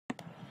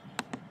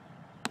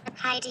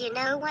Hi, do you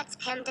know what's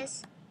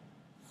PEMDAS?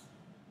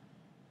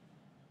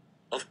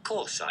 Of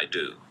course I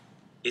do.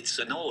 It's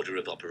an order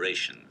of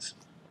operations.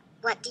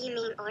 What do you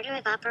mean, order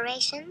of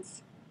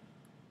operations?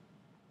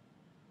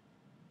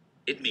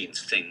 It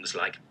means things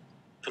like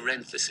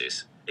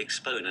parentheses,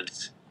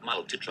 exponents,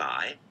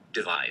 multiply,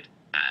 divide,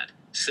 add,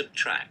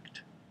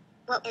 subtract.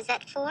 What is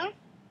that for?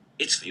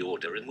 It's the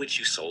order in which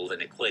you solve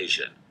an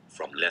equation,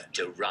 from left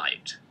to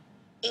right.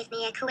 If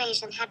the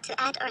equation had to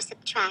add or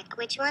subtract,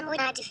 which one would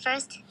I do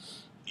first?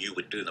 You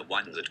would do the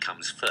one that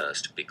comes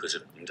first because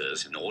it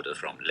does in order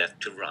from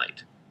left to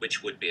right,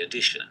 which would be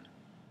addition.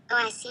 Oh,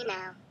 I see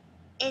now.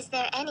 Is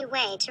there any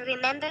way to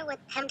remember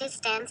what PEMDAS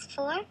stands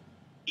for?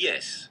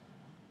 Yes.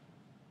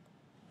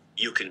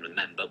 You can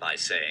remember by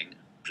saying,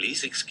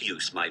 "Please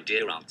excuse my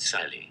dear Aunt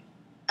Sally."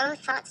 Oh,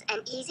 that's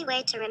an easy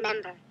way to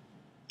remember.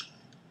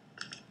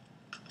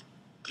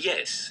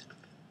 Yes.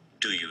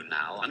 Do you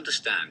now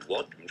understand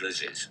what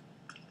PEMDAS is?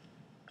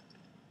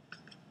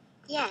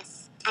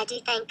 Yes, I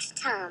do, thanks,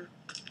 Tom.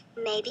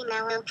 Maybe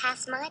now I'll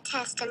pass my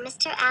test in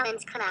Mr.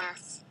 Allen's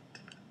class.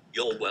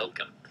 You're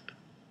welcome.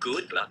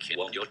 Good luck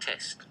on your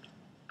test.